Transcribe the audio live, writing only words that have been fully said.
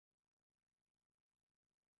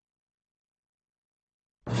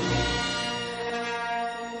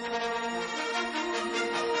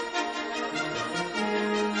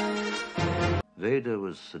Vader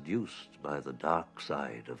was seduced by the dark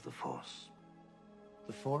side of the Force.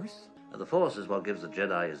 The Force? And the Force is what gives the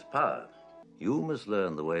Jedi his power. You must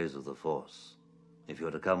learn the ways of the Force. If you're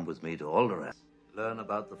to come with me to Alderaan, learn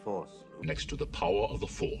about the Force, Luke. Next to the power of the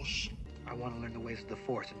Force. I want to learn the ways of the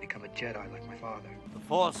Force and become a Jedi like my father. The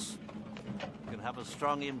Force can have a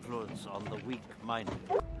strong influence on the weak-minded.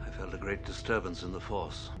 I felt a great disturbance in the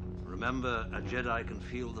Force. Remember, a Jedi can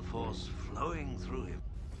feel the Force flowing through him.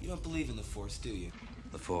 You don't believe in the Force, do you?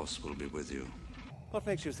 The Force will be with you. What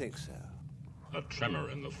makes you think so? A tremor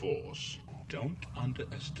in the Force. Don't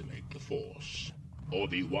underestimate the Force.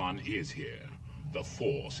 Obi-Wan is here. The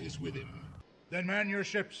Force is with him. Then man your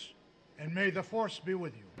ships, and may the Force be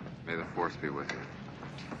with you. May the Force be with you.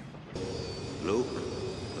 Luke,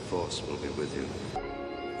 the Force will be with you.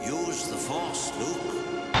 Use the Force,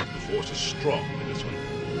 Luke. The Force is strong in this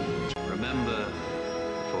one. Remember,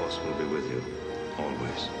 the Force will be with you,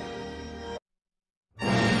 always.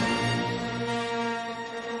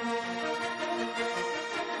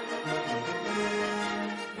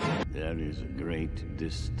 There is a great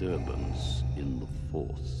disturbance in the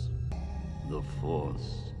Force. The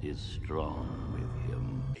Force is strong with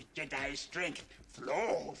him. The Jedi's strength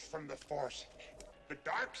flows from the Force. The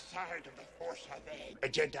dark side of the Force are they. A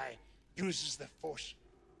Jedi uses the Force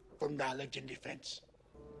for knowledge and defense.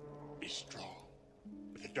 Be strong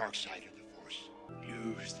with the dark side of the Force.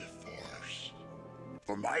 Use the Force.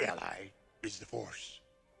 For my ally is the Force.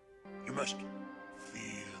 You must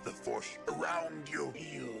feel the Force around you.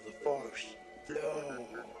 Feel the Force flow.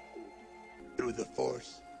 Through the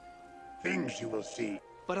Force, things you will see.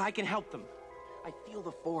 But I can help them. I feel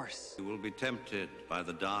the Force. You will be tempted by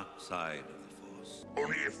the dark side of the Force.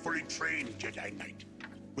 Only a fully trained Jedi Knight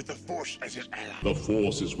with the Force as his ally. The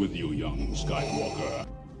Force is with you, young Skywalker.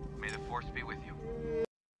 May the Force be with you.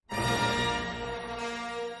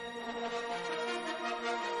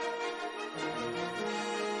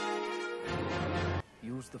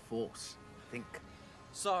 Use the Force. Think.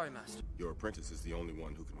 Sorry, Master. Your apprentice is the only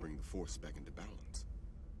one who can bring the Force back into balance.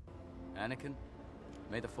 Anakin,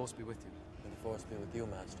 may the Force be with you. May the Force be with you,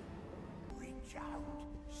 Master. Reach out,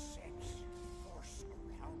 sense the Force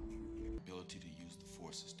around you. Your ability to use the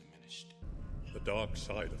Force is diminished. The dark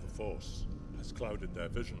side of the Force has clouded their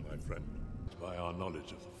vision, my friend, by our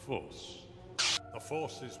knowledge of the Force. The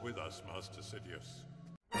Force is with us, Master Sidious.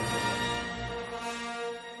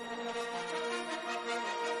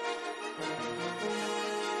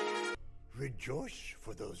 Rejoice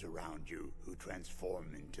for those around you who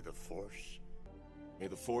transform into the Force. May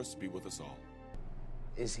the Force be with us all.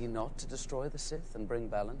 Is he not to destroy the Sith and bring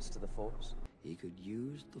balance to the Force? He could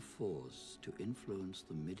use the Force to influence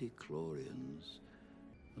the midi-chlorians.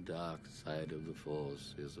 The dark side of the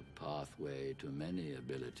Force is a pathway to many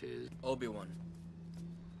abilities. Obi-Wan,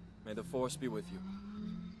 may the Force be with you.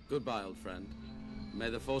 Goodbye, old friend. May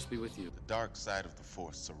the Force be with you. The dark side of the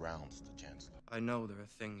Force surrounds the Chancellor. I know there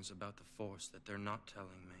are things about the Force that they're not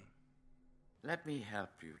telling me. Let me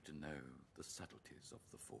help you to know the subtleties of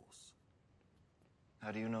the Force.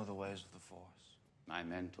 How do you know the ways of the Force? My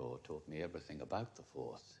mentor taught me everything about the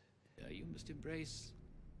Force. You must embrace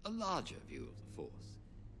a larger view of the Force.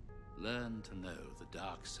 Learn to know the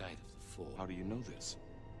dark side of the Force. How do you know this?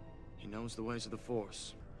 He knows the ways of the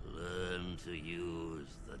Force. Learn to use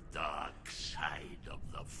the dark side of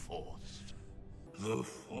the Force. The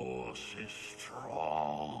Force is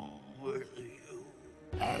strong with you.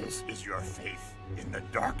 As is your faith in the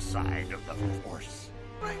dark side of the Force.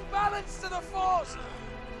 Bring balance to the Force!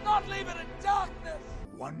 Not leave it in darkness!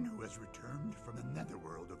 One who has returned from the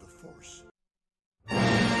netherworld of the Force.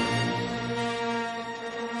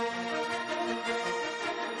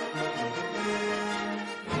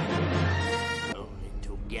 Only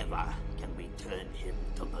together can we turn him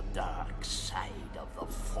to the dark side of the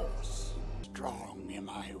Force. Strong am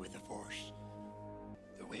I with the Force.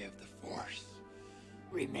 The way of the Force.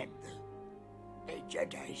 Remember, a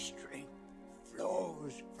Jedi strength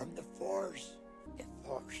flows from the Force. The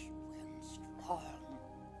Force will strong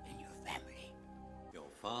in your family.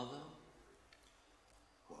 Your father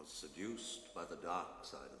was seduced by the dark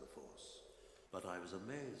side of the Force, but I was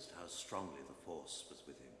amazed how strongly the Force was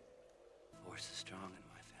with him. The Force is strong in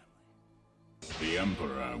my family. The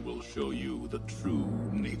Emperor will show you the true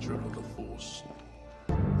nature of the Force.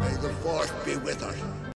 May the Force be with us.